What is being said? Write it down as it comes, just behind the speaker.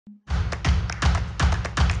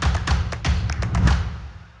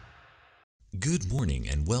Good morning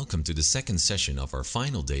and welcome to the second session of our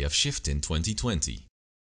final day of Shift in 2020.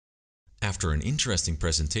 After an interesting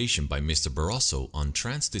presentation by Mr. Barroso on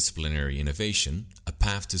transdisciplinary innovation, a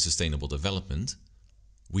path to sustainable development,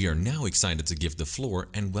 we are now excited to give the floor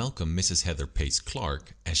and welcome Mrs. Heather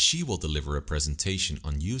Pace-Clark as she will deliver a presentation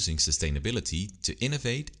on using sustainability to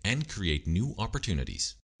innovate and create new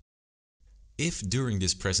opportunities. If during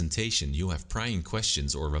this presentation you have prying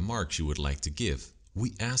questions or remarks you would like to give,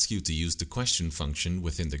 we ask you to use the question function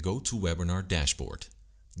within the GoToWebinar dashboard.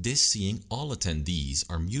 This seeing all attendees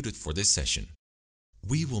are muted for this session.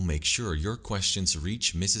 We will make sure your questions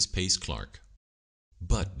reach Mrs. Pace-Clark.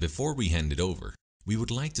 But before we hand it over, we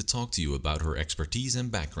would like to talk to you about her expertise and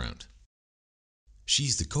background.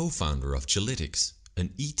 She's the co-founder of Gilytics,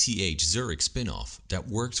 an ETH Zurich spin-off that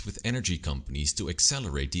works with energy companies to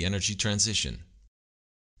accelerate the energy transition.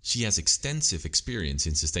 She has extensive experience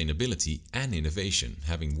in sustainability and innovation,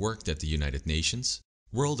 having worked at the United Nations,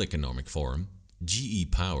 World Economic Forum, GE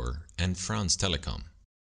Power, and France Telecom.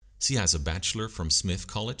 She has a bachelor from Smith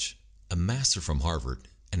College, a master from Harvard,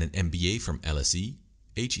 and an MBA from LSE,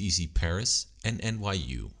 HEC Paris, and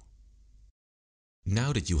NYU.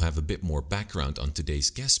 Now that you have a bit more background on today's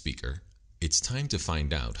guest speaker, it's time to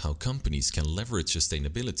find out how companies can leverage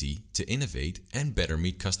sustainability to innovate and better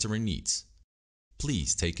meet customer needs.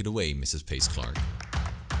 Please take it away, Mrs. Pace-Clark.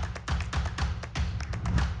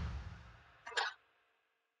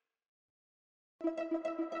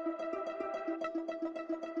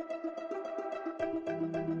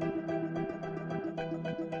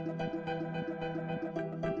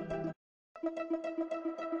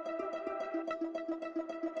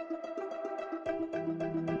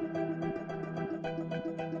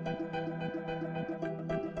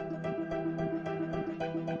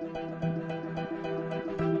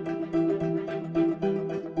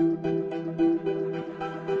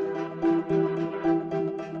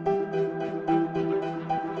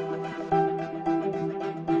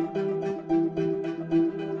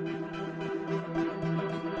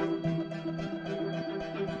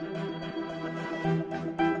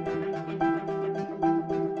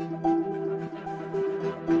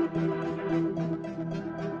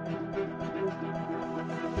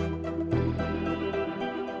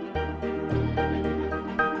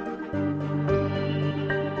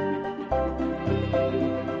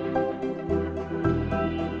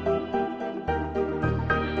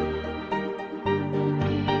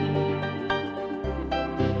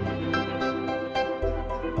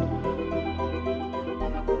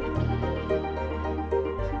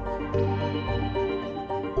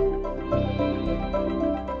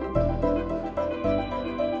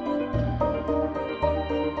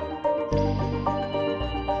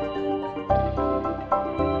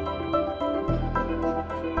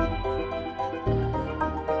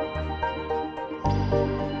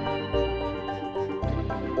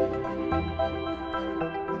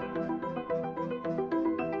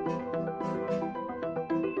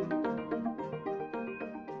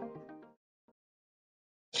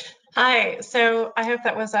 Hi, so I hope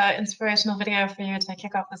that was an inspirational video for you to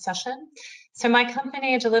kick off the session. So my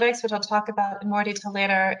company, Gilytics, which I'll talk about in more detail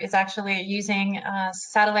later, is actually using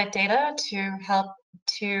satellite data to help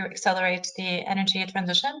to accelerate the energy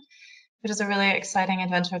transition, which is a really exciting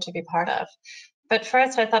adventure to be part of. But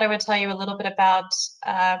first, I thought I would tell you a little bit about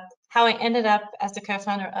how I ended up as the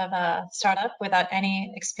co-founder of a startup without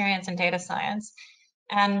any experience in data science.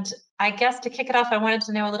 And I guess to kick it off, I wanted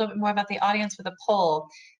to know a little bit more about the audience with a poll.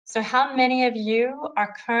 So how many of you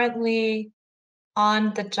are currently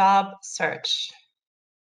on the job search?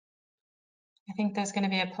 I think there's going to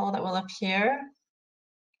be a poll that will appear.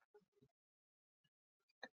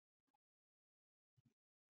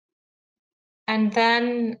 And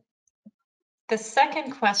then the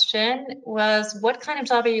second question was, what kind of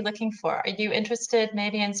job are you looking for? Are you interested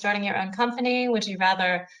maybe in starting your own company? Would you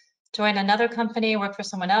rather join another company, work for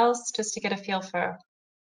someone else, just to get a feel for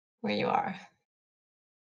where you are?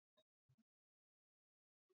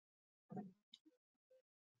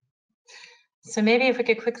 So maybe if we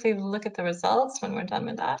could quickly look at the results when we're done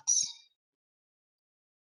with that.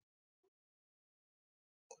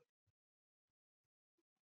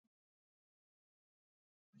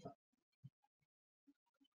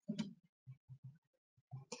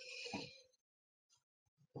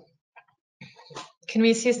 Can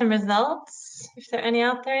we see some results, if there are any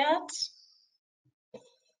out there yet?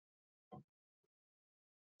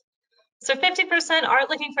 So 50%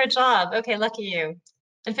 aren't looking for a job. Okay, lucky you.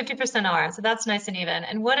 And 50% are, so that's nice and even.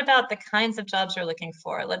 And what about the kinds of jobs you're looking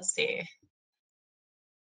for? Let's see.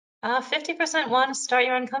 50% want to start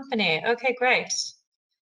your own company. Okay, great.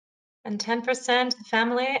 and 10%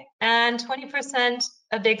 family, and 20%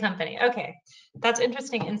 a big company. Okay, that's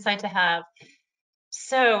interesting insight to have.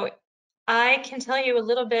 So I can tell you a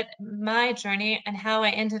little bit my journey and how I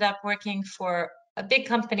ended up working for a big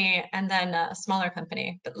company and then a smaller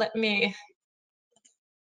company. But let me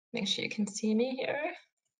make sure you can see me here.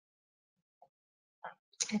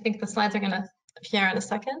 I think the slides are going to appear in a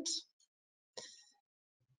second.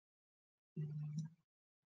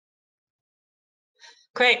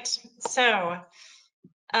 Great. So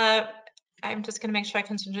I'm just going to make sure I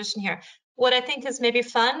can transition here. What I think is maybe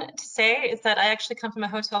fun to say is that I actually come from a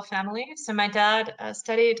hotel family. So my dad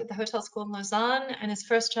studied at the hotel school in Lausanne, and his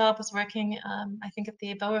first job was working, I think, at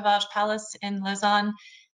the Beau Rivage Palace in Lausanne,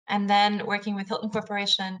 and then working with Hilton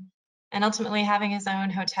Corporation, and ultimately having his own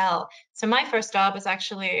hotel. So my first job was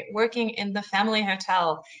actually working in the family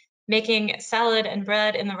hotel, making salad and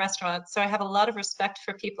bread in the restaurant. So I have a lot of respect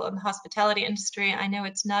for people in the hospitality industry. I know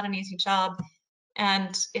it's not an easy job,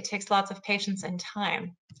 and it takes lots of patience and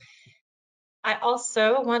time. I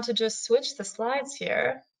also want to just switch the slides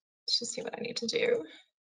here. Let's just see what I need to do.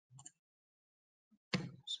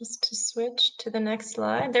 Just to switch to the next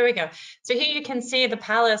slide. There we go. So here you can see the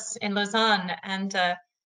palace in Lausanne and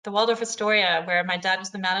the Waldorf Astoria, where my dad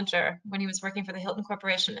was the manager when he was working for the Hilton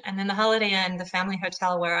Corporation, and then the Holiday Inn, the family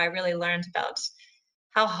hotel, where I really learned about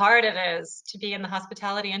how hard it is to be in the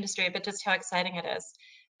hospitality industry, but just how exciting it is.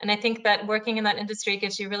 And I think that working in that industry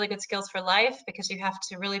gives you really good skills for life, because you have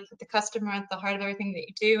to really put the customer at the heart of everything that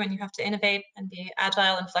you do, and you have to innovate and be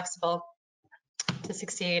agile and flexible to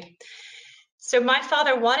succeed. So my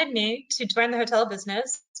father wanted me to join the hotel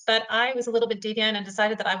business, but I was a little bit deviant and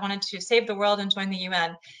decided that I wanted to save the world and join the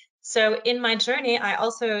UN. So in my journey, I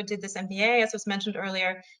also did this MBA, as was mentioned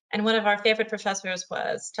earlier, and one of our favorite professors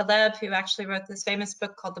was Taleb, who actually wrote this famous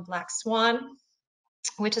book called The Black Swan,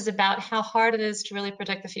 which is about how hard it is to really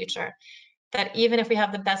predict the future. That even if we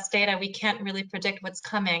have the best data, we can't really predict what's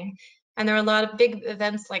coming. And there are a lot of big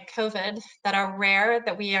events like COVID that are rare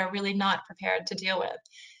that we are really not prepared to deal with.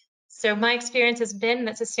 So my experience has been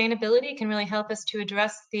that sustainability can really help us to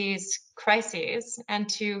address these crises and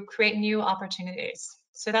to create new opportunities.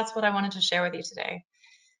 So that's what I wanted to share with you today.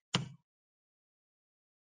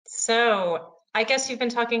 So I guess you've been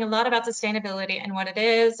talking a lot about sustainability and what it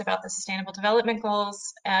is, about the Sustainable Development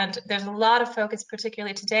Goals, and there's a lot of focus,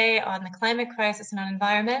 particularly today, on the climate crisis and on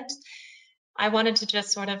environment. I wanted to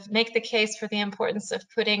just sort of make the case for the importance of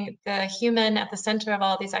putting the human at the center of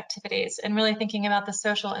all these activities and really thinking about the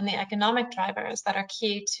social and the economic drivers that are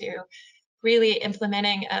key to really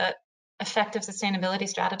implementing an effective sustainability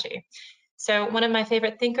strategy. So one of my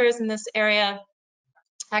favorite thinkers in this area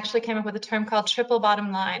actually came up with a term called triple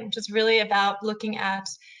bottom line, which is really about looking at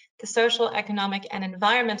the social, economic, and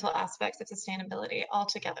environmental aspects of sustainability all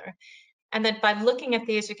together. And that by looking at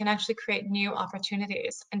these, you can actually create new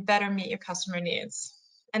opportunities and better meet your customer needs.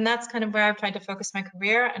 And that's kind of where I've tried to focus my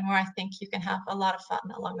career and where I think you can have a lot of fun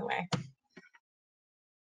along the way.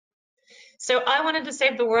 So I wanted to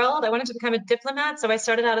save the world. I wanted to become a diplomat. So I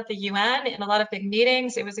started out at the UN in a lot of big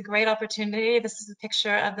meetings. It was a great opportunity. This is a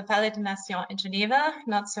picture of the Palais des Nations in Geneva,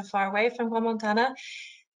 not so far away from Montana.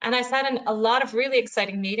 And I sat in a lot of really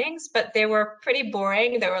exciting meetings, but they were pretty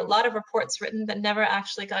boring. There were a lot of reports written that never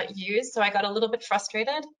actually got used. So I got a little bit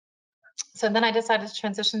frustrated. So then I decided to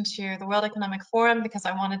transition to the World Economic Forum because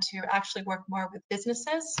I wanted to actually work more with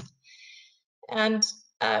businesses. And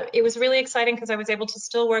it was really exciting because I was able to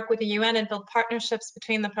still work with the UN and build partnerships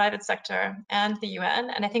between the private sector and the UN.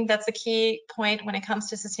 And I think that's a key point when it comes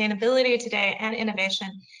to sustainability today and innovation.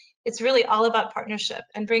 It's really all about partnership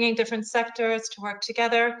and bringing different sectors to work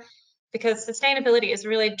together, because sustainability is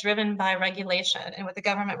really driven by regulation and what the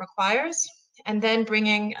government requires, and then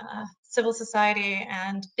bringing civil society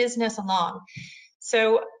and business along.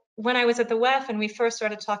 So when I was at the WEF and we first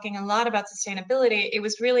started talking a lot about sustainability, it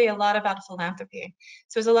was really a lot about philanthropy.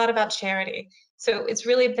 So it was a lot about charity. So it's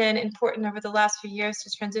really been important over the last few years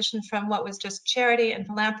to transition from what was just charity and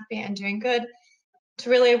philanthropy and doing good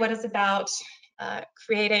to really what is about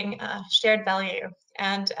creating shared value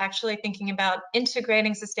and actually thinking about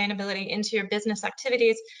integrating sustainability into your business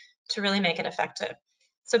activities to really make it effective.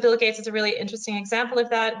 So Bill Gates is a really interesting example of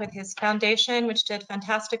that with his foundation, which did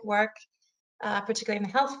fantastic work, particularly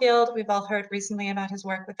in the health field. We've all heard recently about his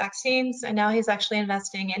work with vaccines, and now he's actually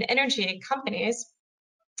investing in energy companies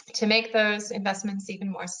to make those investments even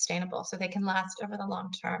more sustainable so they can last over the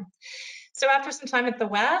long term. So after some time at the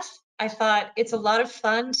WEF, I thought it's a lot of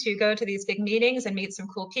fun to go to these big meetings and meet some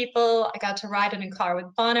cool people. I got to ride in a car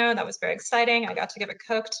with Bono. That was very exciting. I got to give a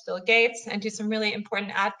Coke to Bill Gates and do some really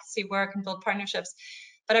important advocacy work and build partnerships.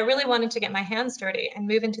 But I really wanted to get my hands dirty and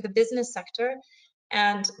move into the business sector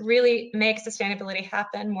and really make sustainability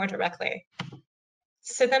happen more directly.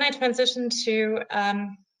 So then I transitioned to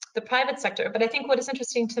the private sector. But I think what is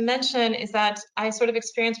interesting to mention is that I sort of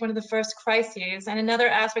experienced one of the first crises, and another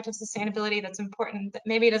aspect of sustainability that's important that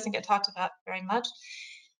maybe doesn't get talked about very much.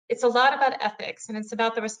 It's a lot about ethics, and it's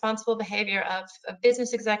about the responsible behavior of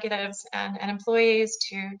business executives and employees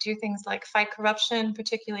to do things like fight corruption,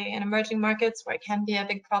 particularly in emerging markets where it can be a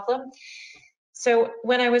big problem. So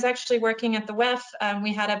when I was actually working at the WEF,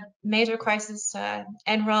 we had a major crisis.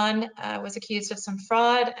 Enron was accused of some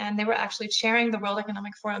fraud, and they were actually chairing the World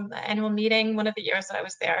Economic Forum annual meeting one of the years that I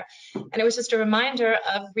was there. And it was just a reminder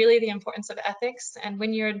of really the importance of ethics. And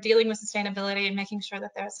when you're dealing with sustainability, making sure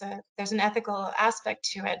that there's an ethical aspect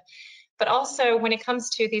to it. But also when it comes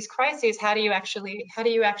to these crises, how do you actually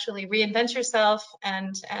reinvent yourself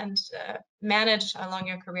and manage along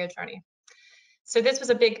your career journey? So this was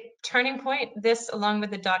a big turning point, this along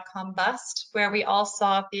with the dot-com bust, where we all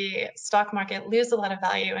saw the stock market lose a lot of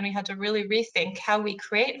value, and we had to really rethink how we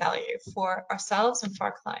create value for ourselves and for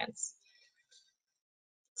our clients.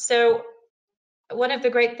 So one of the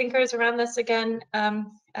great thinkers around this, again,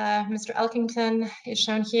 Mr. Elkington is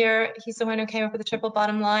shown here. He's the one who came up with the triple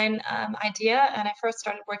bottom line idea, and I first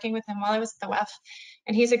started working with him while I was at the WEF.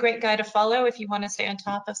 And he's a great guy to follow if you want to stay on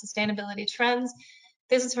top of sustainability trends.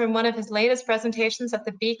 This is from one of his latest presentations at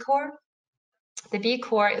the B Corps. The B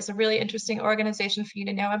Corps is a really interesting organization for you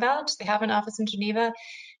to know about. They have an office in Geneva,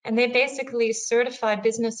 and they basically certify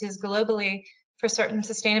businesses globally for certain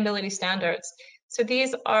sustainability standards. So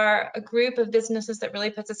these are a group of businesses that really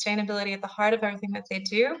put sustainability at the heart of everything that they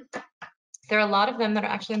do. There are a lot of them that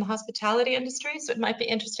are actually in the hospitality industry, so it might be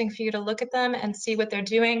interesting for you to look at them and see what they're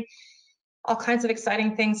doing. All kinds of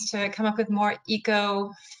exciting things to come up with more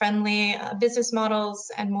eco-friendly business models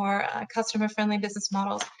and more customer-friendly business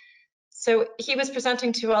models. So he was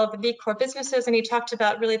presenting to all of the B Corp businesses, and he talked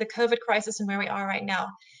about really the COVID crisis and where we are right now.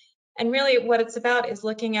 And really what it's about is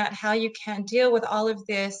looking at how you can deal with all of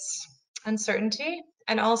this uncertainty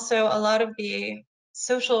and also a lot of the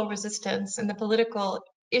social resistance and the political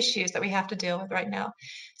issues that we have to deal with right now.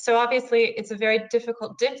 So obviously it's a very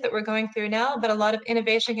difficult dip that we're going through now, but a lot of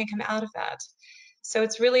innovation can come out of that. So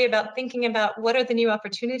it's really about thinking about what are the new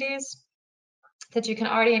opportunities that you can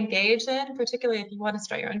already engage in, particularly if you want to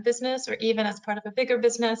start your own business or even as part of a bigger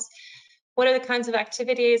business. What are the kinds of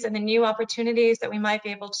activities and the new opportunities that we might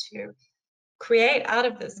be able to create out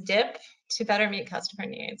of this dip to better meet customer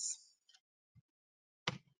needs?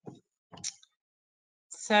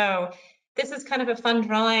 So this is kind of a fun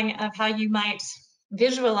drawing of how you might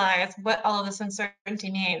visualize what all of this uncertainty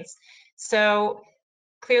means. So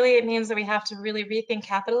clearly it means that we have to really rethink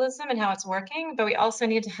capitalism and how it's working, but we also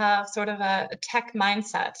need to have sort of a tech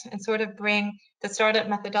mindset and sort of bring the startup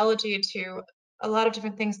methodology to a lot of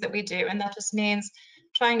different things that we do. And that just means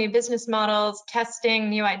trying new business models, testing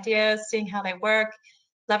new ideas, seeing how they work,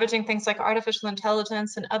 leveraging things like artificial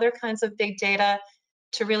intelligence and other kinds of big data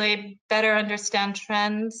to really better understand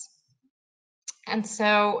trends. And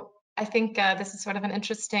so I think this is sort of an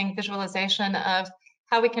interesting visualization of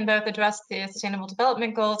how we can both address the Sustainable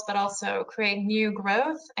Development Goals, but also create new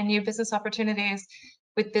growth and new business opportunities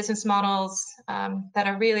with business models that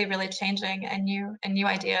are really, really changing and new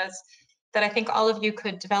ideas that I think all of you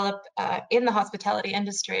could develop in the hospitality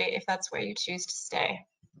industry if that's where you choose to stay.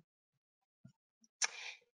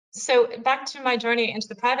 So back to my journey into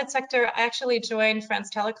the private sector, I actually joined France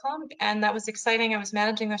Telecom, and that was exciting. I was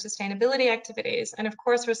managing their sustainability activities. And of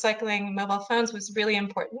course, recycling mobile phones was really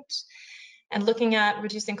important. And looking at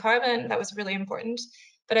reducing carbon, that was really important.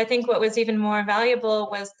 But I think what was even more valuable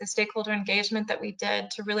was the stakeholder engagement that we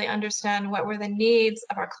did to really understand what were the needs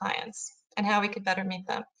of our clients and how we could better meet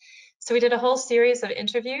them. So we did a whole series of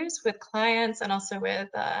interviews with clients and also with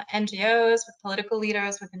NGOs, with political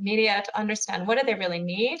leaders, with the media to understand what do they really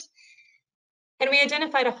need. And we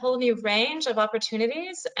identified a whole new range of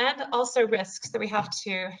opportunities and also risks that we have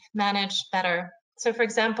to manage better. So for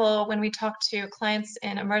example, when we talked to clients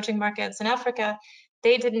in emerging markets in Africa,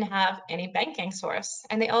 they didn't have any banking source,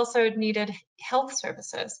 and they also needed health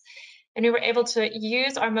services. And we were able to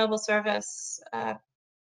use our mobile service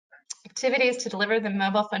activities to deliver the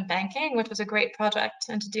mobile phone banking, which was a great project,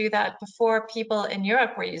 and to do that before people in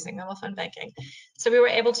Europe were using mobile phone banking. So we were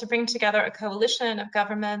able to bring together a coalition of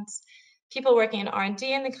governments, people working in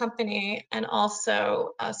R&D in the company, and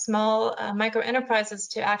also small micro enterprises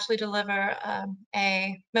to actually deliver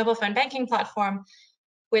a mobile phone banking platform,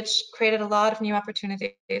 which created a lot of new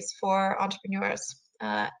opportunities for entrepreneurs.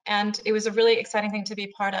 And it was a really exciting thing to be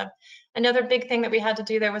part of. Another big thing that we had to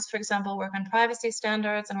do there was, for example, work on privacy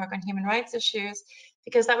standards and work on human rights issues,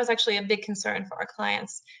 because that was actually a big concern for our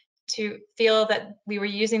clients. to feel that we were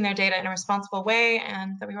using their data in a responsible way,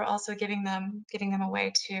 and that we were also giving them a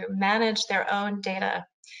way to manage their own data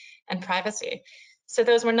and privacy. So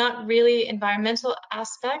those were not really environmental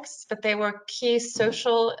aspects, but they were key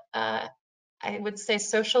social, I would say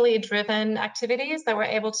socially driven activities that were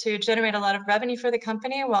able to generate a lot of revenue for the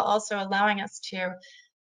company while also allowing us to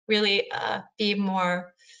really be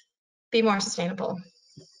more sustainable.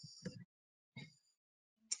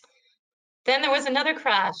 Then there was another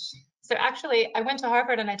crash. So actually, I went to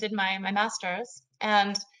Harvard and I did my master's,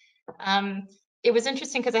 and it was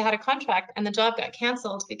interesting because I had a contract and the job got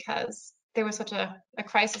canceled because there was such a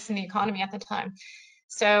crisis in the economy at the time.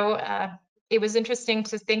 So it was interesting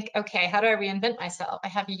to think, okay, how do I reinvent myself? I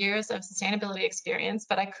have years of sustainability experience,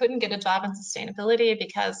 but I couldn't get a job in sustainability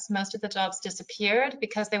because most of the jobs disappeared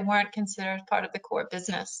because they weren't considered part of the core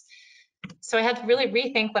business. So I had to really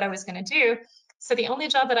rethink what I was going to do. So the only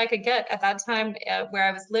job that I could get at that time where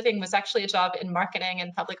I was living was actually a job in marketing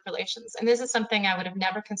and public relations. And this is something I would have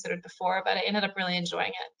never considered before, but I ended up really enjoying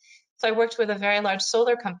it. So I worked with a very large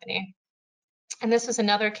solar company. And this was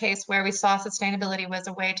another case where we saw sustainability was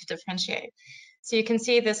a way to differentiate. So you can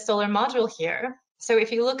see this solar module here. So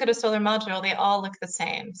if you look at a solar module, they all look the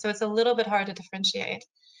same. So it's a little bit hard to differentiate.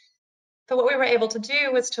 But what we were able to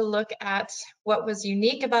do was to look at what was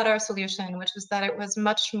unique about our solution, which was that it was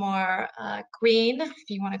much more green, if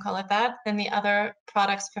you want to call it that, than the other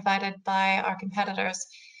products provided by our competitors.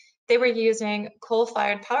 They were using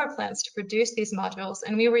coal-fired power plants to produce these modules,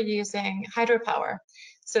 and we were using hydropower.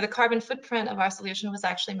 So the carbon footprint of our solution was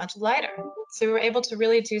actually much lighter. So we were able to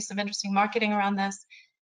really do some interesting marketing around this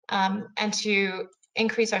and to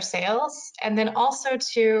increase our sales, and then also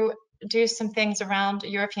to do some things around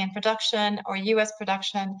European production or US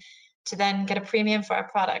production to then get a premium for our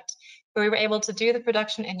product. But we were able to do the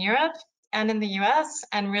production in Europe and in the US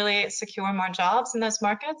and really secure more jobs in those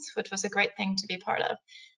markets, which was a great thing to be part of.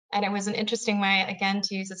 And it was an interesting way, again,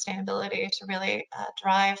 to use sustainability to really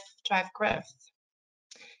drive growth.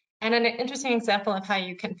 And an interesting example of how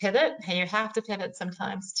you can pivot, how you have to pivot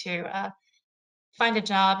sometimes to find a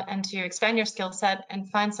job and to expand your skill set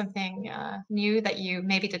and find something new that you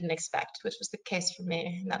maybe didn't expect, which was the case for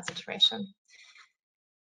me in that situation.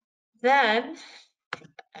 Then,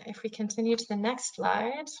 if we continue to the next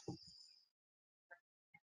slide,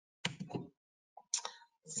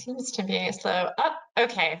 seems to be slow. Oh,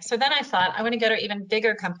 okay, so then I thought I want to go to an even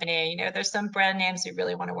bigger company. You know, there's some brand names you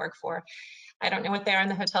really want to work for. I don't know what they are in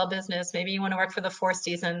the hotel business. Maybe you want to work for the Four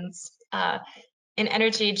Seasons. In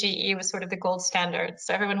energy, GE was sort of the gold standard.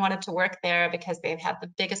 So everyone wanted to work there because they had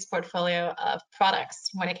the biggest portfolio of products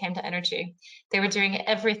when it came to energy. They were doing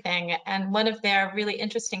everything. And one of their really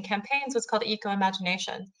interesting campaigns was called Eco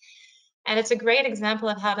Imagination. And it's a great example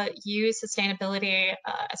of how to use sustainability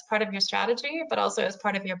as part of your strategy, but also as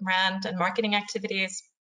part of your brand and marketing activities.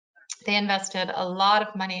 They invested a lot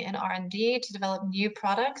of money in R&D to develop new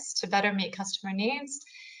products to better meet customer needs,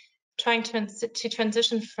 trying to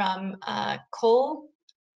transition from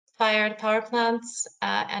coal-fired power plants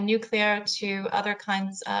and nuclear to other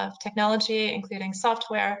kinds of technology, including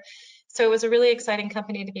software. So it was a really exciting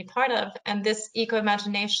company to be part of. And this Eco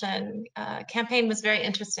Imagination campaign was very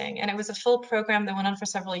interesting. And it was a full program that went on for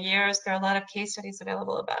several years. There are a lot of case studies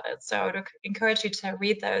available about it. So I would encourage you to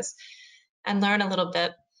read those and learn a little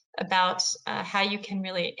bit about how you can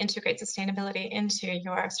really integrate sustainability into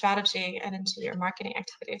your strategy and into your marketing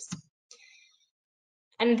activities.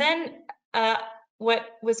 And then what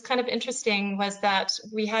was kind of interesting was that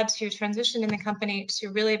we had to transition in the company to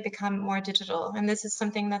really become more digital. And this is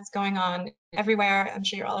something that's going on everywhere. I'm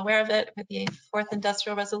sure you're all aware of it with the fourth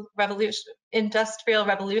industrial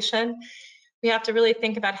revolution. We have to really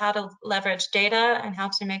think about how to leverage data and how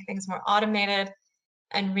to make things more automated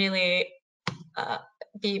and really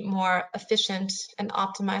be more efficient and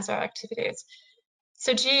optimize our activities.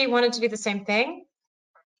 So GE wanted to do the same thing.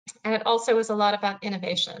 And it also was a lot about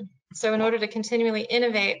innovation. So in order to continually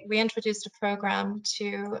innovate, we introduced a program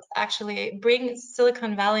to actually bring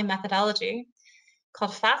Silicon Valley methodology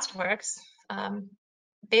called FastWorks,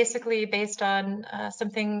 basically based on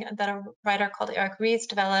something that a writer called Eric Ries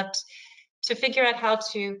developed to figure out how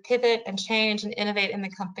to pivot and change and innovate in the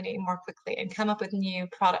company more quickly and come up with new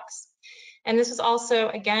products. And this is also,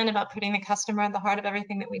 again, about putting the customer at the heart of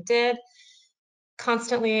everything that we did,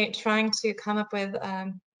 constantly trying to come up with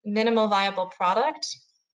minimal viable product.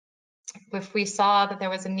 If we saw that there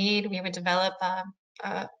was a need, we would develop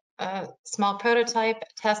a small prototype,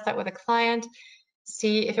 test that with a client,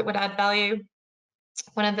 see if it would add value.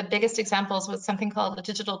 One of the biggest examples was something called a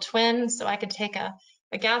digital twin. So I could take a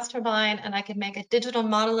gas turbine and I could make a digital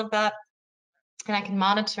model of that and I can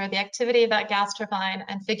monitor the activity of that gas turbine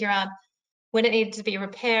and figure out when it needed to be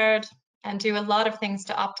repaired and do a lot of things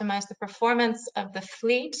to optimize the performance of the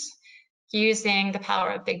fleet using the power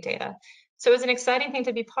of big data. So it was an exciting thing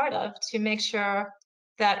to be part of, to make sure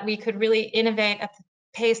that we could really innovate at the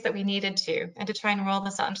pace that we needed to, and to try and roll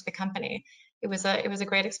this out into the company. It was a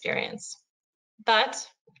great experience. But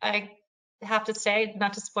I have to say,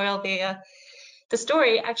 not to spoil the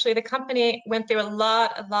story, actually the company went through a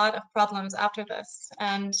lot of problems after this,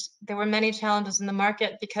 and there were many challenges in the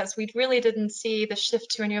market because we really didn't see the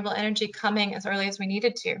shift to renewable energy coming as early as we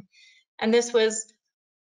needed to. And this was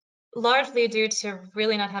largely due to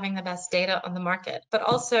really not having the best data on the market, but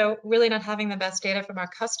also really not having the best data from our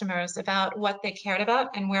customers about what they cared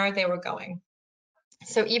about and where they were going.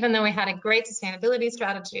 So even though we had a great sustainability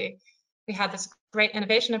strategy, we had this great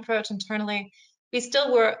innovation approach internally, we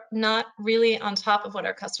still were not really on top of what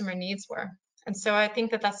our customer needs were. And so I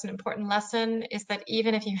think that that's an important lesson, is that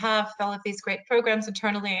even if you have all of these great programs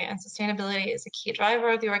internally and sustainability is a key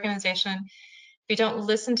driver of the organization, if you don't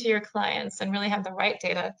listen to your clients and really have the right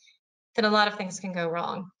data, then a lot of things can go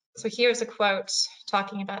wrong. So here's a quote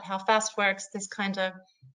talking about how Fastworks, this kind of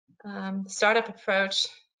startup approach,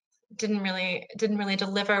 didn't really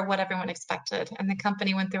deliver what everyone expected, and the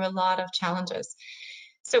company went through a lot of challenges.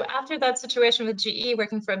 So after that situation with GE,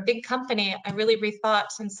 working for a big company, I really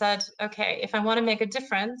rethought and said, okay, if I want to make a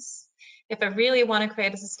difference, if I really want to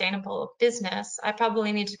create a sustainable business, I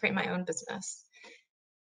probably need to create my own business.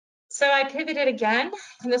 So I pivoted again,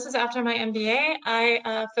 and this is after my MBA.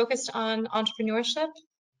 I focused on entrepreneurship,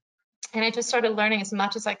 and I just started learning as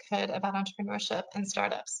much as I could about entrepreneurship and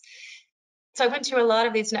startups. So I went to a lot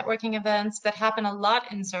of these networking events that happen a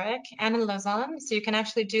lot in Zurich and in Lausanne, so you can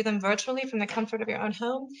actually do them virtually from the comfort of your own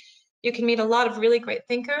home. You can meet a lot of really great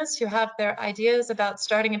thinkers who have their ideas about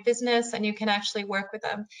starting a business, and you can actually work with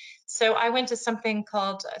them. So I went to something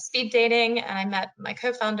called speed dating, and I met my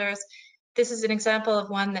co-founders. This is an example of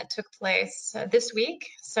one that took place this week.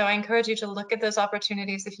 So I encourage you to look at those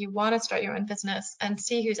opportunities if you want to start your own business and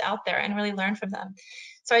see who's out there and really learn from them.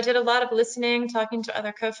 So I did a lot of listening, talking to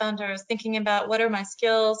other co-founders, thinking about what are my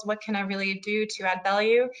skills, what can I really do to add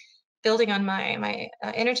value, building on my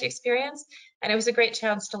energy experience. And it was a great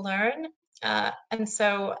chance to learn. And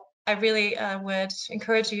so I really would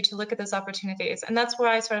encourage you to look at those opportunities. And that's where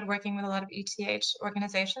I started working with a lot of ETH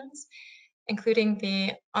organizations, including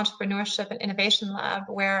the Entrepreneurship and Innovation Lab,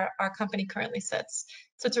 where our company currently sits.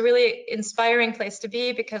 So it's a really inspiring place to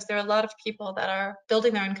be, because there are a lot of people that are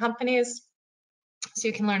building their own companies, so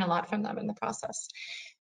you can learn a lot from them in the process.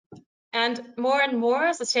 And more,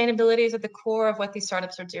 sustainability is at the core of what these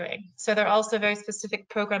startups are doing. So there are also very specific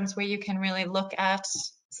programs where you can really look at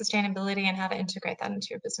sustainability and how to integrate that into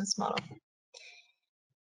your business model.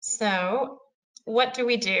 So what do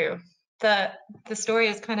we do? The story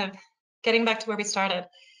is kind of getting back to where we started.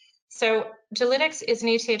 So Gilytics is an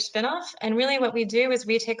ETH spinoff, and really what we do is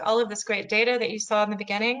we take all of this great data that you saw in the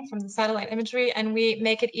beginning from the satellite imagery, and we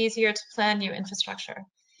make it easier to plan new infrastructure.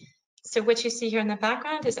 So what you see here in the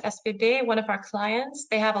background is SBB, one of our clients.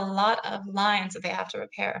 They have a lot of lines that they have to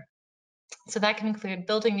repair. So that can include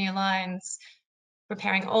building new lines,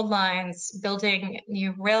 repairing old lines, building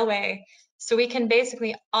new railway. So we can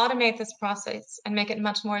basically automate this process and make it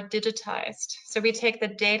much more digitized. So we take the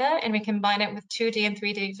data and we combine it with 2D and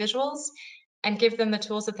 3D visuals and give them the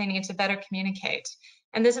tools that they need to better communicate.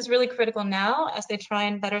 And this is really critical now as they try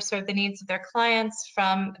and better serve the needs of their clients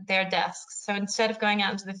from their desks. So instead of going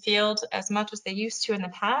out into the field as much as they used to in the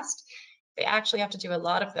past, they actually have to do a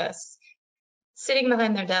lot of this sitting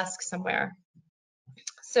behind their desk somewhere.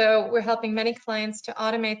 So we're helping many clients to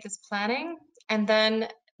automate this planning, and then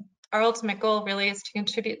our ultimate goal really is to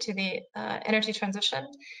contribute to the energy transition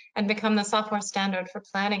and become the software standard for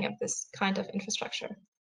planning of this kind of infrastructure.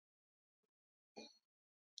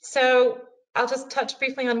 So I'll just touch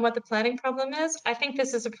briefly on what the planning problem is. I think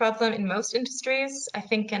this is a problem in most industries. I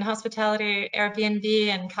think in hospitality, Airbnb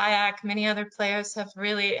and Kayak, many other players have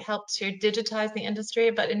really helped to digitize the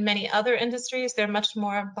industry, but in many other industries, they're much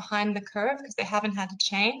more behind the curve because they haven't had to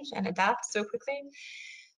change and adapt so quickly.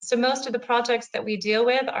 So most of the projects that we deal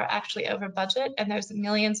with are actually over budget, and there's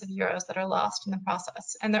millions of euros that are lost in the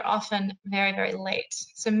process, and they're often very, very late.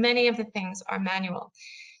 So many of the things are manual.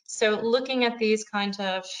 So looking at these kind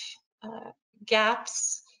of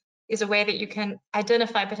gaps is a way that you can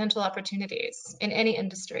identify potential opportunities in any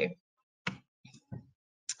industry.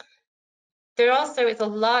 There also is a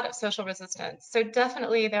lot of social resistance. So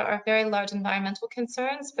definitely there are very large environmental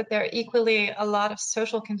concerns, but there are equally a lot of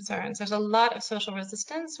social concerns. There's a lot of social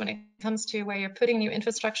resistance when it comes to where you're putting new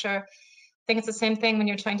infrastructure, think it's the same thing when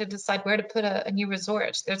you're trying to decide where to put a new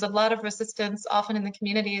resort. There's a lot of resistance often in the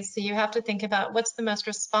communities, so you have to think about what's the most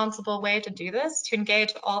responsible way to do this, to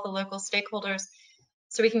engage all the local stakeholders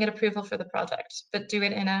so we can get approval for the project, but do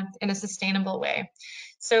it in a sustainable way.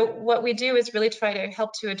 So what we do is really try to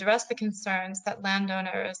help to address the concerns that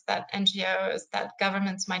landowners, that NGOs, that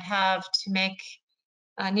governments might have to make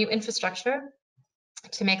new infrastructure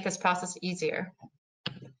to make this process easier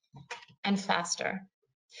and faster.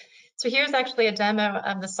 So here's actually a demo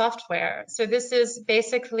of the software. So this is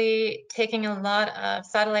basically taking a lot of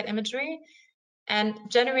satellite imagery and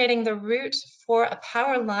generating the route for a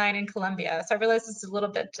power line in Colombia. So I realize this is a little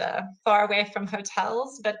bit far away from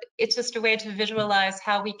hotels, but it's just a way to visualize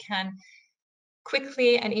how we can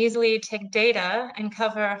quickly and easily take data and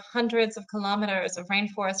cover hundreds of kilometers of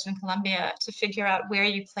rainforest in Colombia to figure out where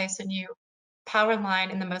you place a new power line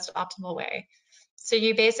in the most optimal way. So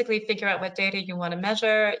you basically figure out what data you want to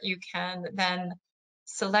measure. You can then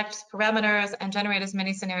select parameters and generate as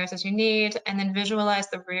many scenarios as you need, and then visualize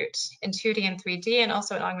the route in 2D and 3D and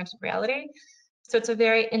also in augmented reality. So it's a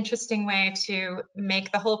very interesting way to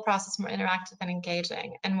make the whole process more interactive and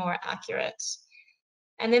engaging and more accurate.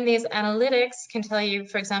 And then these analytics can tell you,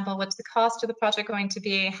 for example, what's the cost of the project going to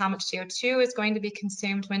be, how much CO2 is going to be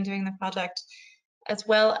consumed when doing the project, as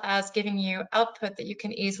well as giving you output that you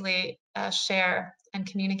can easily share and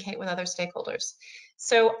communicate with other stakeholders.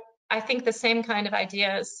 So I think the same kind of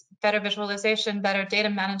ideas, better visualization, better data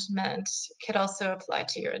management, could also apply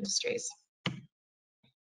to your industries.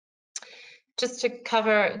 Just to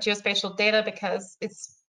cover geospatial data, because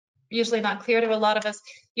it's usually not clear to a lot of us.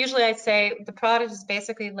 Usually I say the product is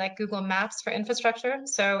basically like Google Maps for infrastructure.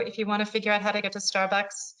 So if you want to figure out how to get to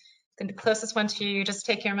Starbucks, then the closest one to you, you just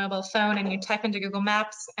take your mobile phone and you type into Google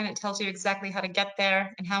Maps and it tells you exactly how to get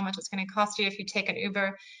there and how much it's going to cost you if you take an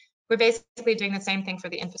Uber. We're basically doing the same thing for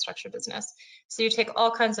the infrastructure business. So you take all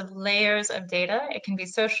kinds of layers of data. It can be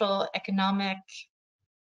social, economic,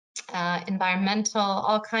 environmental,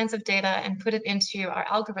 all kinds of data, and put it into our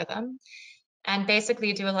algorithm and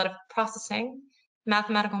basically do a lot of processing,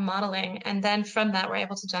 mathematical modeling, and then from that we're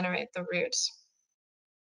able to generate the route.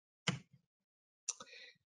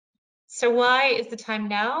 So why is the time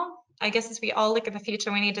now? I guess as we all look at the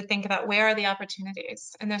future, we need to think about where are the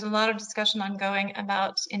opportunities. And there's a lot of discussion ongoing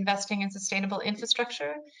about investing in sustainable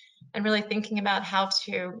infrastructure and really thinking about how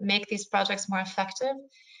to make these projects more effective.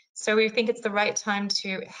 So we think it's the right time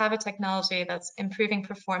to have a technology that's improving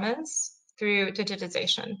performance through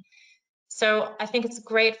digitization. So I think it's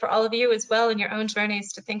great for all of you as well in your own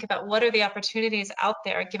journeys to think about what are the opportunities out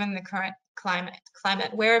there given the current climate,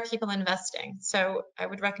 where are people investing? So I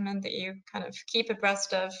would recommend that you kind of keep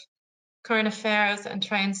abreast of current affairs and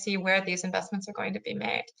try and see where these investments are going to be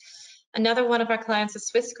made. Another one of our clients is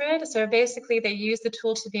SwissGrid. So basically they use the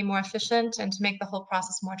tool to be more efficient and to make the whole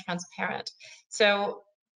process more transparent. So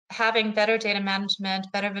having better data management,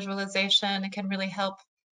 better visualization, it can really help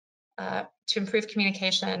to improve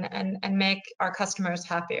communication and make our customers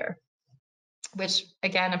happier, which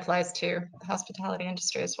again applies to the hospitality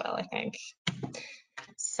industry as well, I think.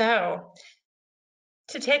 So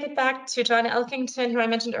to take it back to John Elkington, who I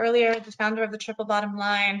mentioned earlier, the founder of the Triple Bottom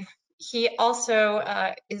Line, he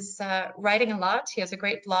also is writing a lot. He has a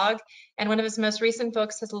great blog, and one of his most recent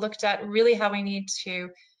books has looked at really how we need to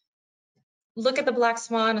look at the black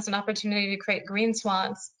swan as an opportunity to create green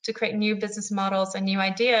swans, to create new business models and new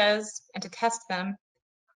ideas, and to test them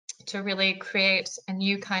to really create a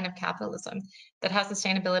new kind of capitalism that has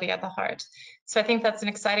sustainability at the heart. So I think that's an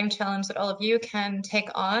exciting challenge that all of you can take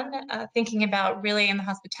on, thinking about really in the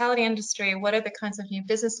hospitality industry, what are the kinds of new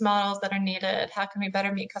business models that are needed? How can we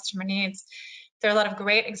better meet customer needs? There are a lot of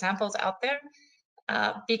great examples out there.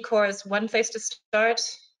 B Corp is one place to start,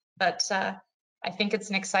 but I think it's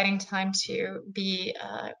an exciting time to be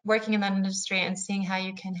working in that industry and seeing how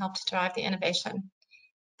you can help to drive the innovation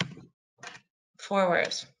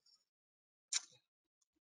forward.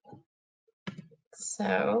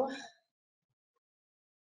 So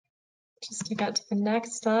just to get to the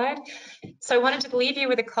next slide. So I wanted to leave you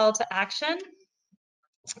with a call to action.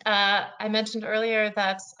 I mentioned earlier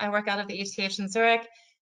that I work out of the ETH in Zurich.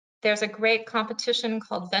 There's a great competition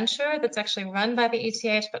called Venture that's actually run by the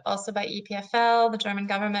ETH, but also by EPFL, the German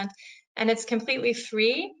government, and it's completely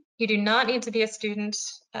free. You do not need to be a student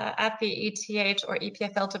at the ETH or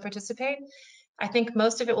EPFL to participate. I think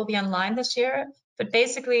most of it will be online this year, but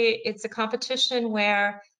basically it's a competition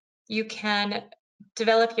where you can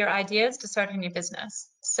develop your ideas to start a new business.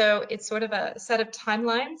 So it's sort of a set of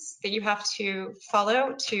timelines that you have to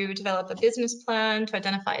follow to develop a business plan, to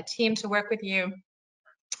identify a team to work with you,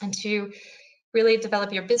 and to really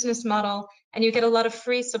develop your business model. and you get a lot of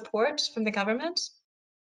free support from the government.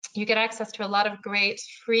 You get access to a lot of great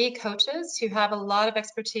free coaches who have a lot of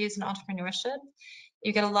expertise in entrepreneurship.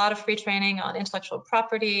 You get a lot of free training on intellectual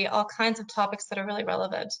property, all kinds of topics that are really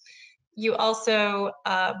relevant. You also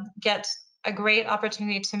get a great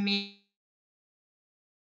opportunity to meet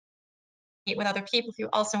with other people if you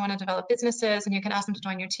also want to develop businesses, and you can ask them to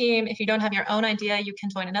join your team. If you don't have your own idea, you can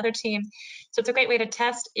join another team. So it's a great way to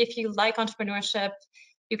test if you like entrepreneurship.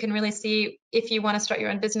 You can really see if you want to start your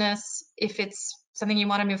own business, if it's something you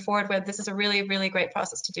want to move forward with. This is a really, really great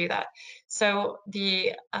process to do that. So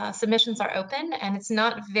the submissions are open, and it's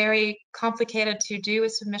not very complicated to do a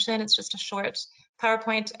submission. It's just a short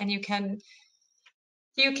PowerPoint, and you can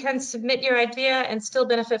submit your idea and still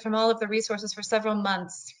benefit from all of the resources for several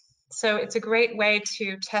months. So it's a great way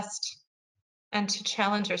to test and to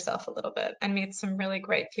challenge yourself a little bit and meet some really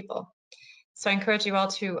great people. So I encourage you all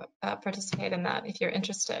to participate in that if you're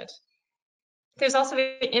interested. There's also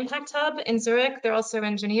the Impact Hub in Zurich. They're also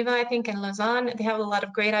in Geneva, I think, and Lausanne. They have a lot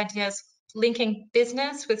of great ideas linking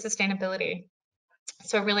business with sustainability.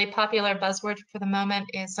 So a really popular buzzword for the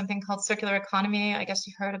moment is something called circular economy. I guess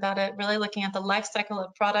you've heard about it, really looking at the life cycle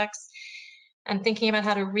of products and thinking about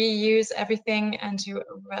how to reuse everything and to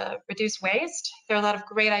reduce waste. There are a lot of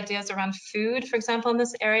great ideas around food, for example, in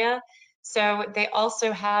this area. So they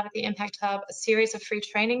also have at the Impact Hub a series of free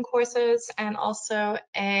training courses and also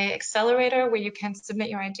an accelerator where you can submit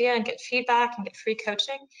your idea and get feedback and get free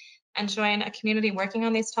coaching and join a community working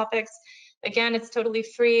on these topics. Again, it's totally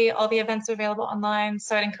free. All the events are available online.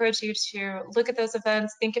 So I'd encourage you to look at those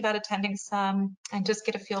events, think about attending some, and just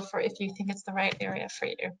get a feel for if you think it's the right area for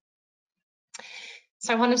you.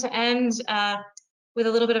 So I wanted to end with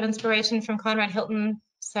a little bit of inspiration from Conrad Hilton.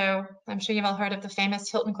 So I'm sure you've all heard of the famous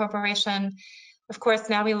Hilton Corporation. Of course,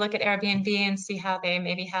 now we look at Airbnb and see how they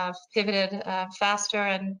maybe have pivoted faster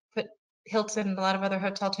and put Hilton and a lot of other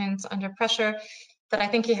hotel chains under pressure. But I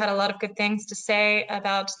think he had a lot of good things to say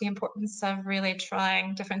about the importance of really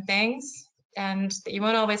trying different things, and that you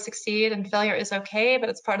won't always succeed, and failure is okay, but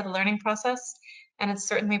it's part of the learning process, and it's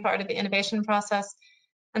certainly part of the innovation process,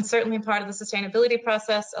 and certainly part of the sustainability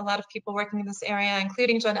process. A lot of people working in this area,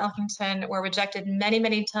 including John Elkington, were rejected many,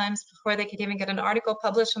 many times before they could even get an article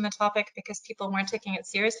published on the topic because people weren't taking it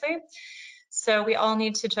seriously. So we all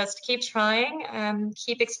need to just keep trying,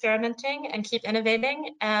 keep experimenting, and keep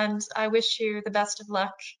innovating. And I wish you the best of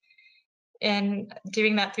luck in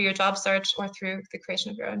doing that through your job search or through the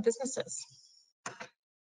creation of your own businesses.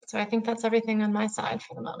 So I think that's everything on my side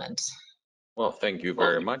for the moment. Well, thank you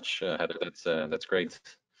very much, Heather. That's great.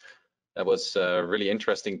 That was really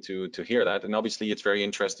interesting to hear that. And obviously, it's very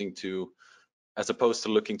interesting to, as opposed to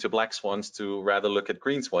looking to black swans, to rather look at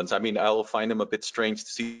green swans. I mean, I'll find them a bit strange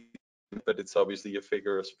to see, but it's obviously a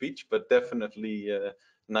figure of speech, but definitely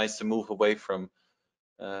nice to move away from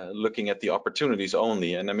looking at the opportunities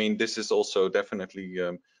only. And I mean, this is also definitely,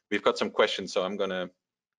 we've got some questions, so I'm going to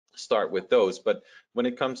start with those. But when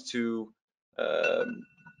it comes to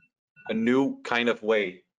a new kind of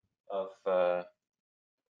way of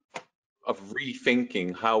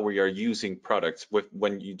rethinking how we are using products, with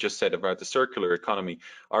when you just said about the circular economy,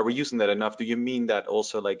 are we using that enough? Do you mean that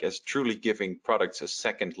also like as truly giving products a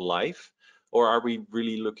second life, or are we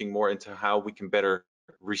really looking more into how we can better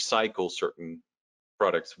recycle certain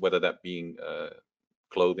products, whether that being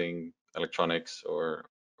clothing, electronics, or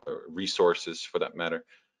resources for that matter?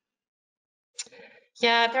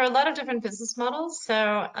 Yeah, there are a lot of different business models.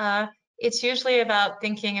 So it's usually about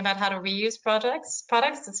thinking about how to reuse products.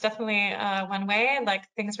 It's definitely one way, like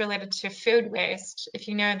things related to food waste. If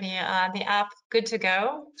you know the app Good to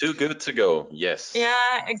Go. Too Good to Go, yes.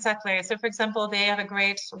 Yeah, exactly. So for example, they have a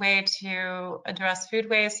great way to address food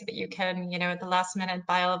waste so that you can, at the last minute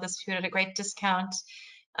buy all of this food at a great discount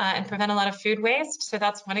and prevent a lot of food waste. So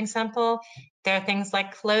that's one example. There are things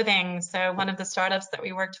like clothing. So one of the startups that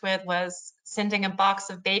we worked with was sending a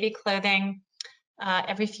box of baby clothing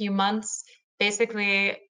every few months,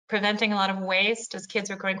 basically preventing a lot of waste as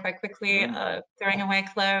kids are growing quite quickly, throwing away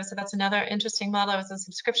clothes. So that's another interesting model. It's a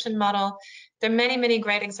subscription model. There are many, many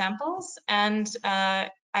great examples. And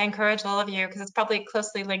I encourage all of you, because it's probably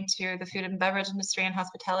closely linked to the food and beverage industry and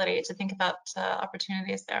hospitality, to think about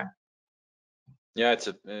opportunities there. Yeah, it's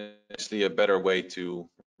actually a better way to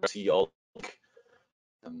see all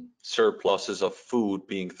surpluses of food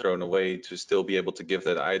being thrown away, to still be able to give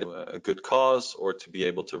that item a good cause, or to be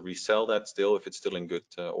able to resell that still if it's still in good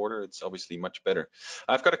order. It's obviously much better.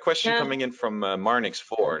 I've got a question coming in from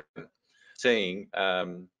Marnix4 saying,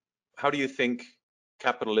 how do you think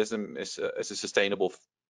capitalism is a sustainable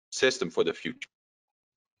system for the future?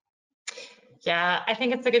 Yeah, I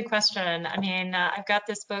think it's a good question. I mean, I've got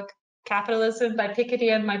this book Capitalism by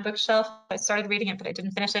Piketty on my bookshelf. I started reading it, but I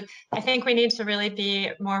didn't finish it. I think we need to really be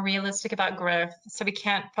more realistic about growth. So we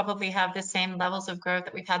can't probably have the same levels of growth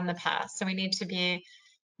that we've had in the past. So we need to be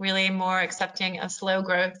really more accepting of slow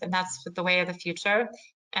growth, and that's the way of the future.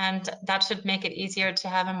 And that should make it easier to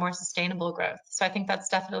have a more sustainable growth. So I think that's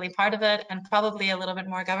definitely part of it, and probably a little bit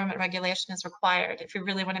more government regulation is required. If we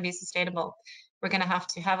really want to be sustainable, we're going to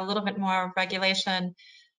have a little bit more regulation,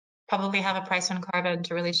 probably have a price on carbon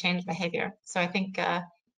to really change behavior. So I think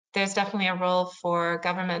there's definitely a role for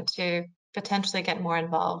government to potentially get more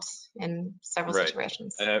involved in several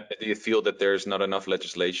situations. Do you feel that there's not enough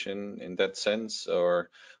legislation in that sense, or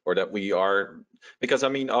that we are, because I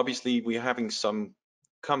mean, obviously we're having some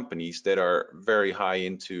companies that are very high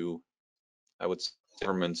into, I would say,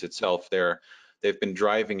 governments itself. They've been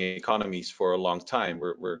driving economies for a long time.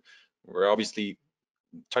 We're obviously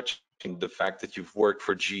touching the fact that you've worked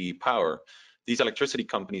for GE Power. These electricity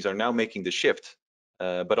companies are now making the shift,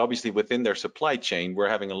 but obviously within their supply chain, we're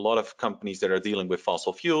having a lot of companies that are dealing with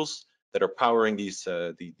fossil fuels, that are powering these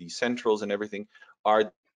centrals and everything.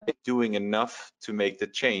 Are they doing enough to make the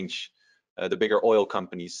change? The bigger oil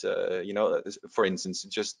companies, you know, for instance,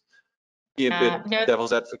 just be a bit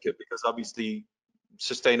devil's advocate, because obviously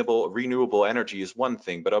sustainable, renewable energy is one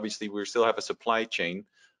thing, but obviously we still have a supply chain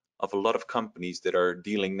of a lot of companies that are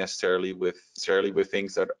dealing necessarily with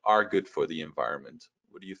things that are good for the environment.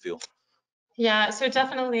 What do you feel? Yeah, so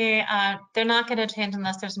definitely they're not going to change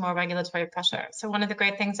unless there's more regulatory pressure. So one of the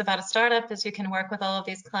great things about a startup is you can work with all of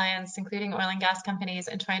these clients, including oil and gas companies,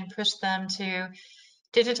 and try and push them to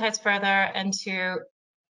digitize further and to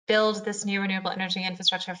build this new renewable energy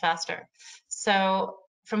infrastructure faster. So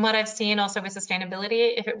from what I've seen also with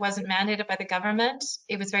sustainability, if it wasn't mandated by the government,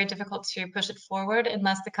 it was very difficult to push it forward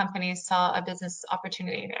unless the companies saw a business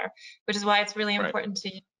opportunity there, which is why it's really important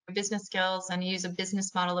to use business skills and use a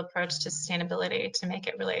business model approach to sustainability to make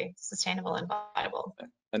it really sustainable and viable.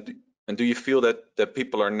 And do you feel that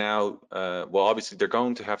people are now, well, obviously they're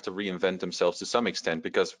going to have to reinvent themselves to some extent,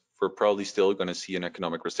 because we're probably still going to see an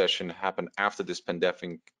economic recession happen after this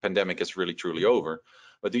pandemic is really truly over.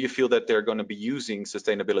 But do you feel that they're going to be using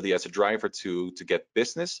sustainability as a driver to get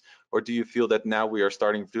business, or do you feel that now we are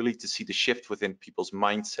starting really to see the shift within people's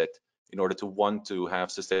mindset in order to want to have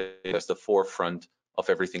sustainability as the forefront of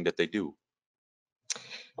everything that they do?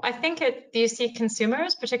 I think you see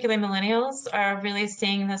consumers, particularly millennials, are really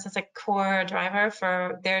seeing this as a core driver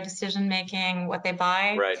for their decision making, what they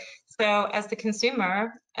buy. Right. So as the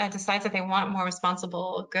consumer decides that they want more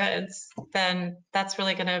responsible goods, then that's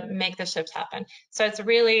really going to make the shift happen. So it's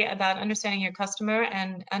really about understanding your customer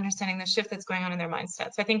and understanding the shift that's going on in their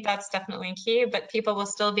mindset. So I think that's definitely key, but people will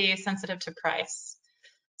still be sensitive to price.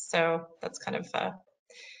 So that's kind of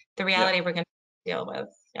the reality we're going to deal with.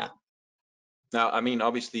 Yeah. Now, I mean,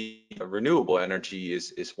 obviously, renewable energy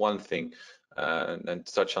is one thing, and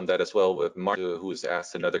to touch on that as well with Mark, who has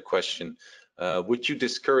asked another question. Would you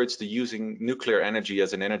discourage the using nuclear energy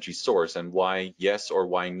as an energy source, and why yes or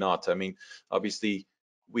why not? I mean, obviously,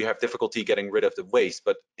 we have difficulty getting rid of the waste,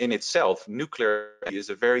 but in itself, nuclear is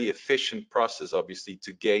a very efficient process, obviously,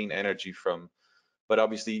 to gain energy from. But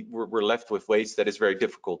obviously, we're left with waste that is very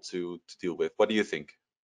difficult to deal with. What do you think?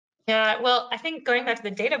 Yeah, well, I think going back to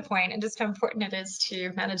the data point and just how important it is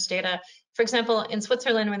to manage data. For example, in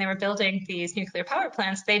Switzerland, when they were building these nuclear power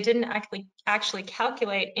plants, they didn't actually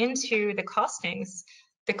calculate into the costings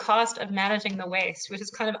the cost of managing the waste, which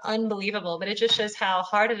is kind of unbelievable. But it just shows how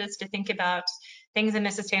hard it is to think about things in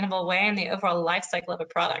a sustainable way and the overall life cycle of a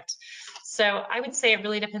product. So I would say it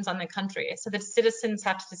really depends on the country. So the citizens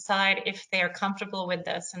have to decide if they are comfortable with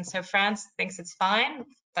this. And so France thinks it's fine.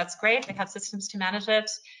 That's great. They have systems to manage it.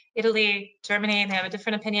 Italy, Germany, they have a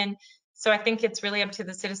different opinion. So I think it's really up to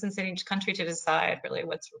the citizens in each country to decide really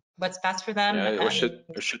what's best for them. Yeah, or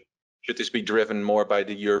should this be driven more by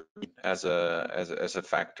the European as a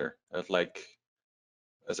factor of like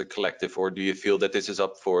as a collective, or do you feel that this is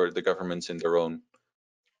up for the governments in their own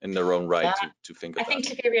right to think about? I think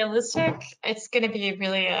to be realistic, it's going to be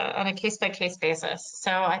really on a case-by-case basis.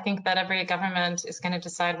 So I think that every government is going to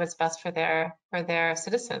decide what's best for their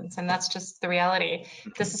citizens, and that's just the reality.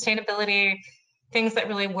 The sustainability things that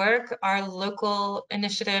really work are local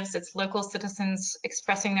initiatives. It's local citizens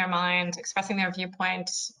expressing their mind, expressing their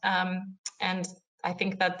viewpoint, and I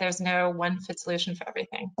think that there's no one-fit solution for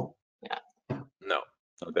everything. Yeah. No,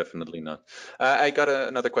 definitely not. I got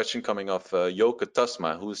another question coming off Joke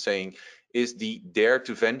Tasma, who's saying, is the Dare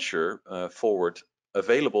to Venture forward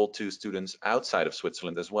available to students outside of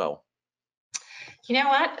Switzerland as well? You know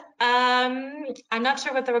what? I'm not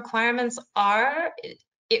sure what the requirements are.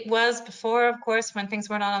 It was before, of course, when things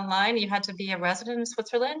were not online, you had to be a resident in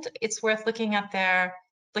Switzerland. It's worth looking at their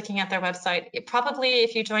website. Probably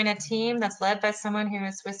if you join a team that's led by someone who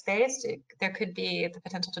is Swiss-based, there could be the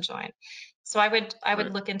potential to join. So I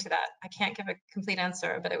would look into that. I can't give a complete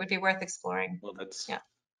answer, but it would be worth exploring. Well, that's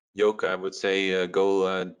Yoke, I would say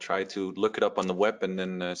go try to look it up on the web and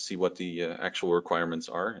then see what the actual requirements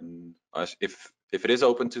are. And if it is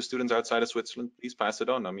open to students outside of Switzerland, please pass it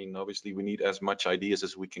on. I mean, obviously, we need as much ideas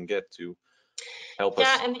as we can get to help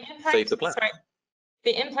us and the impact, save the planet. Sorry.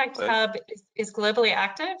 The Impact Hub is globally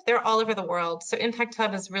active. They're all over the world. So Impact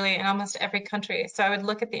Hub is really in almost every country. So I would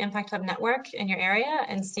look at the Impact Hub network in your area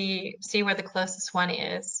and see where the closest one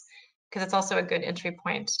is, because it's also a good entry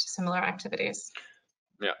point to similar activities.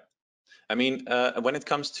 Yeah. I mean, when it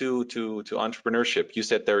comes to entrepreneurship, you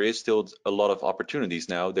said there is still a lot of opportunities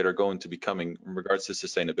now that are going to be coming in regards to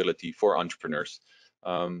sustainability for entrepreneurs.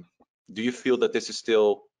 Do you feel that this is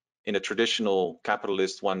still in a traditional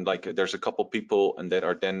capitalist one, like there's a couple people and that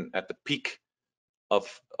are then at the peak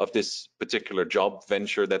of this particular job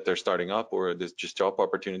venture that they're starting up, or this just job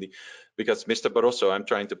opportunity? Because Mr. Barroso, I'm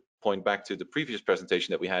trying to point back to the previous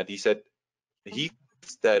presentation that we had, he said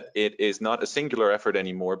that it is not a singular effort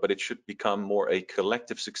anymore, but it should become more a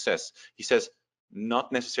collective success. He says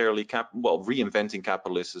not necessarily reinventing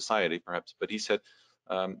capitalist society perhaps, but he said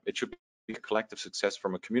it should be a collective success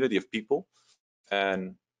from a community of people.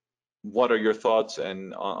 And what are your thoughts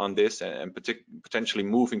on this, and potentially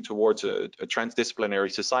moving towards a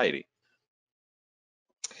transdisciplinary society?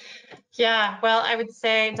 Yeah, well, I would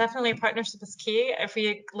say definitely partnership is key. If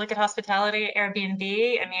we look at hospitality, Airbnb,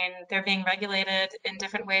 I mean, they're being regulated in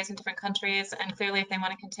different ways in different countries. And clearly, if they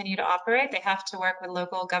want to continue to operate, they have to work with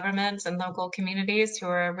local governments and local communities who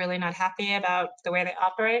are really not happy about the way they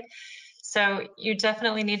operate. So you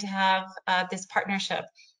definitely need to have this partnership.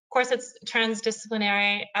 Of course, it's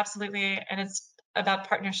transdisciplinary, absolutely. And it's about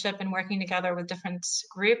partnership and working together with different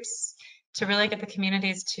groups to really get the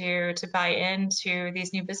communities to buy into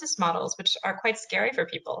these new business models, which are quite scary for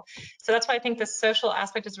people. So that's why I think the social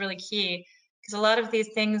aspect is really key, because a lot of these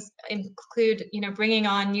things include, bringing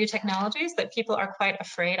on new technologies that people are quite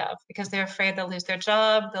afraid of, because they're afraid they'll lose their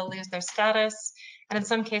job, they'll lose their status, and in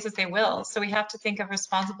some cases they will. So we have to think of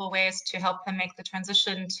responsible ways to help them make the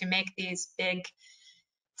transition, to make these big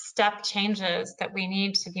step changes that we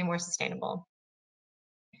need to be more sustainable.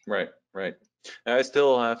 Right. I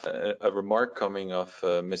still have a remark coming of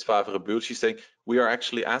Ms. Favre-Buhl. She's saying, we are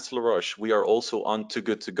actually, as La Roche, we are also on Too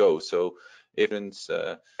Good To Go. So if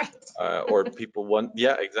or people want,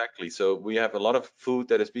 yeah, exactly. So we have a lot of food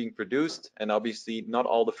that is being produced, and obviously not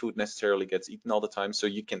all the food necessarily gets eaten all the time. So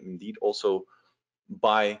you can indeed also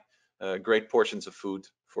buy great portions of food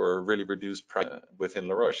for a really reduced price within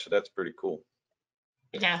La Roche. So that's pretty cool.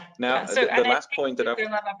 Yeah. Now, So, the last point that there are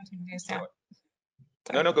a lot of opportunities. Yeah.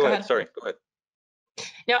 Sorry, no, go ahead. Sorry, go ahead.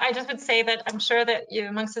 No, I just would say that I'm sure that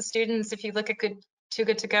amongst the students, if you look at Too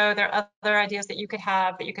Good To Go, there are other ideas that you could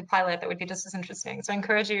have, that you could pilot, that would be just as interesting. So I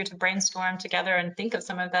encourage you to brainstorm together and think of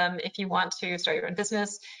some of them if you want to start your own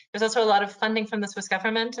business. There's also a lot of funding from the Swiss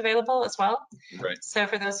government available as well. Right. So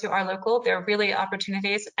for those who are local, there are really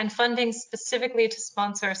opportunities, and funding specifically to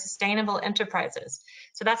sponsor sustainable enterprises.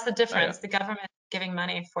 So that's the difference. The government giving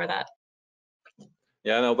money for that.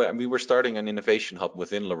 Yeah, no, but we were starting an innovation hub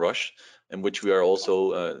within La Roche, in which we are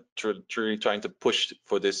also truly trying to push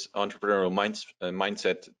for this entrepreneurial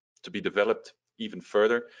mindset to be developed even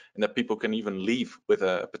further, and that people can even leave with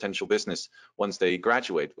a potential business once they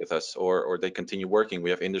graduate with us, or they continue working. We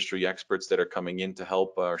have industry experts that are coming in to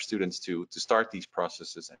help our students to start these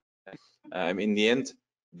processes. In the end,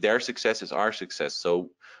 their success is our success. So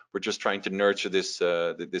we're just trying to nurture this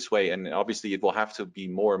this way, and obviously it will have to be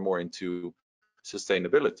more and more into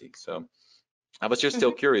sustainability. So I was just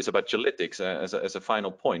still curious about Gilytics as a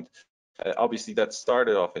final point. Obviously that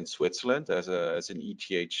started off in Switzerland as an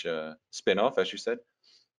ETH spin-off, as you said.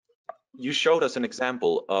 You showed us an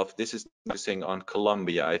example of this is focusing on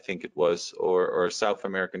Colombia, I think it was, or a South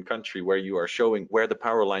American country, where you are showing where the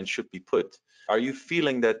power line should be put. Are you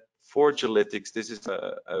feeling that for Gilytics, this is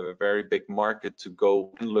a very big market to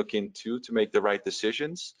go and look into to make the right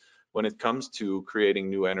decisions when it comes to creating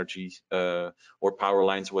new energy or power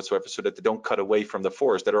lines whatsoever, so that they don't cut away from the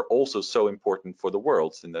forests that are also so important for the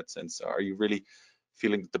world in that sense? Are you really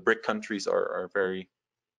feeling that the BRIC countries are very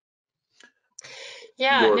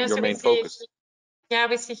your main focus? Yeah,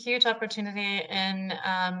 we see huge opportunity in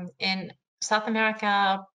South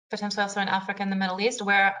America, potentially also in Africa and the Middle East,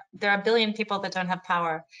 where there are 1 billion people that don't have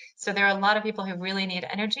power. So there are a lot of people who really need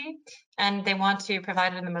energy, and they want to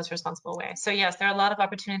provide it in the most responsible way. So yes, there are a lot of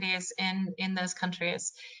opportunities in those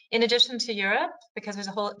countries, in addition to Europe, because there's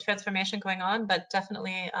a whole transformation going on, but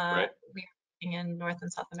definitely Right. we're looking in North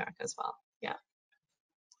and South America as well. Yeah.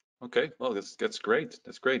 Okay, well, that's great.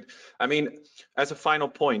 That's great. I mean, as a final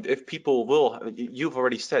point, if people will, you've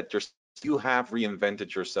already said you have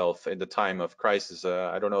reinvented yourself in the time of crisis.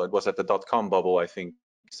 I don't know, it was at the .com bubble, I think,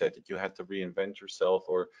 you said that you had to reinvent yourself,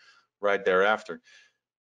 or right thereafter.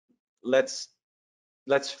 Let's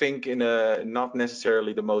think in a not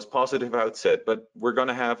necessarily the most positive outset, but we're going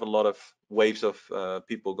to have a lot of waves of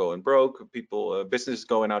people going broke, people, businesses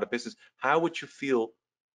going out of business. How would you feel?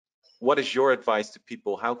 What is your advice to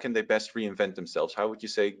people? How can they best reinvent themselves? How would you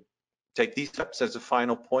say, take these steps as a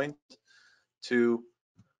final point to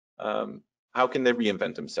how can they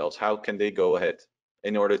reinvent themselves? How can they go ahead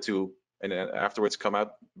in order to, and afterwards come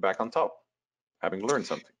out back on top, having learned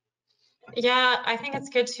something? Yeah, I think it's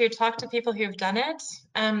good to talk to people who've done it,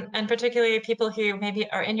 and particularly people who maybe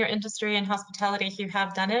are in your industry and hospitality who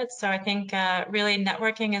have done it. So I think really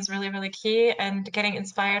networking is really, really key, and getting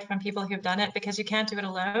inspired from people who've done it, because you can't do it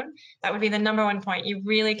alone. That would be the #1 point. You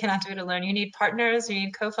really cannot do it alone. You need partners, you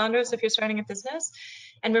need co-founders if you're starting a business.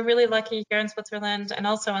 And we're really lucky here in Switzerland, and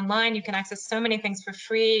also online, you can access so many things for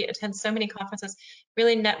free, attend so many conferences,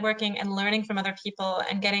 really networking and learning from other people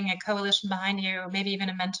and getting a coalition behind you, maybe even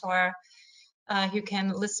a mentor who can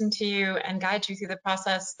listen to you and guide you through the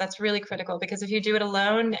process. That's really critical, because if you do it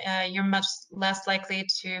alone, you're much less likely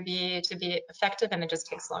to be effective, and it just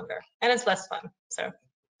takes longer and it's less fun. So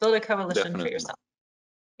build a coalition Definitely. for yourself.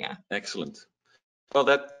 Yeah. Excellent. Well,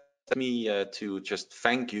 that led me to just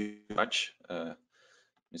thank you much,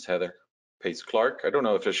 Ms. Heather Pace-Clark. I don't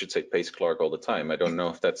know if I should say Pace-Clark all the time. I don't know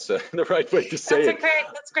if that's the right way to say it.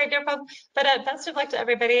 That's great, no problem. But best of luck to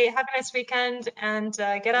everybody. Have a nice weekend, and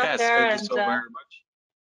get out there Thank and you so very much.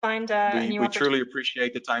 find a new We opportunity. truly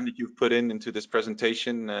appreciate the time that you've put into this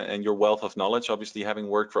presentation and your wealth of knowledge. Obviously, having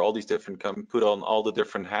worked for all these different companies, put on all the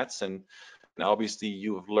different hats, and obviously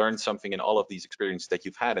you have learned something in all of these experiences that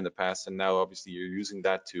you've had in the past, and now obviously you're using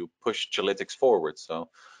that to push Gilytics forward. So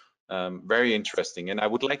very interesting. And I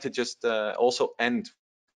would like to just also end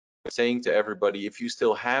saying to everybody, if you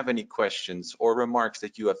still have any questions or remarks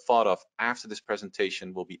that you have thought of after this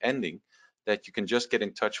presentation will be ending, that you can just get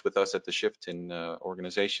in touch with us at the Shift-In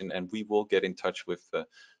organization, and we will get in touch with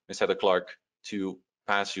Ms. Heather Clark to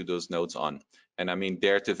pass you those notes on. And I mean,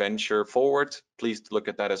 dare to venture forward, please look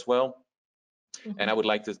at that as well. And I would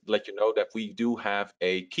like to let you know that we do have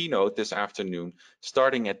a keynote this afternoon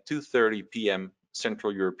starting at 2:30 p.m.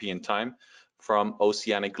 Central European time from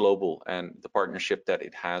Oceanic Global and the partnership that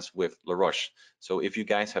it has with Roches. So if you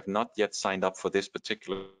guys have not yet signed up for this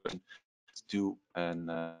particular, do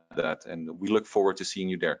that, and we look forward to seeing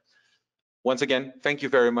you there. Once again, thank you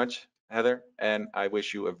very much, Heather, and I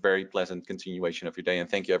wish you a very pleasant continuation of your day, and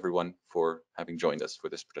thank you everyone for having joined us for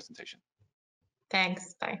this presentation.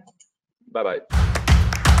 Thanks, bye. Bye-bye.